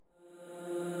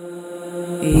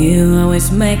You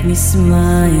always make me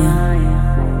smile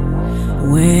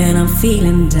when I'm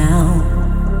feeling down.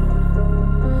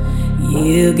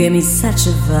 You give me such a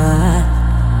vibe.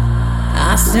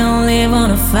 I still live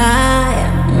on a fire.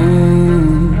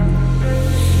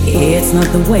 It's not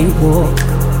the way you walk,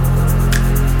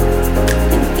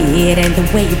 it ain't the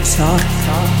way you talk,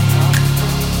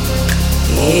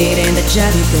 it ain't the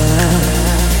jolly girl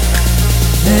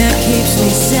that keeps me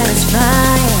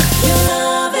satisfied. Your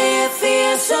love, it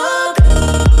feels so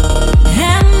good,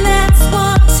 and that's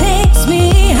what takes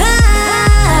me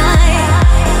high,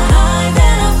 higher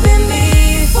than I've been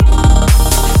before.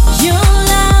 Your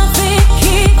love, it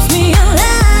keeps me alive.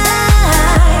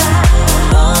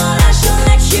 But I should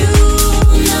let you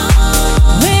know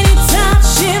when you're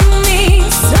touching me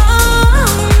so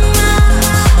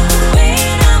much.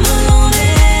 When I'm alone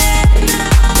at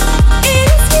night,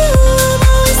 it's you I'm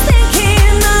always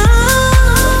thinking of.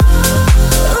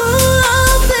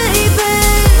 Oh, baby.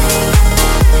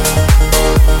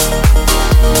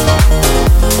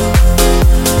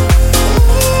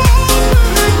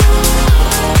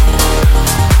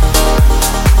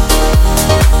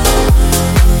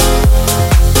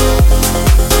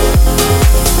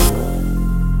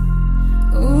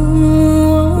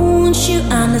 Ooh, won't you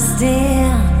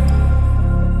understand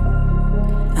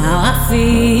how I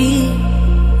feel?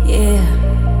 Yeah,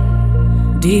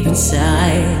 deep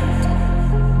inside.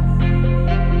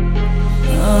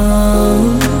 Oh.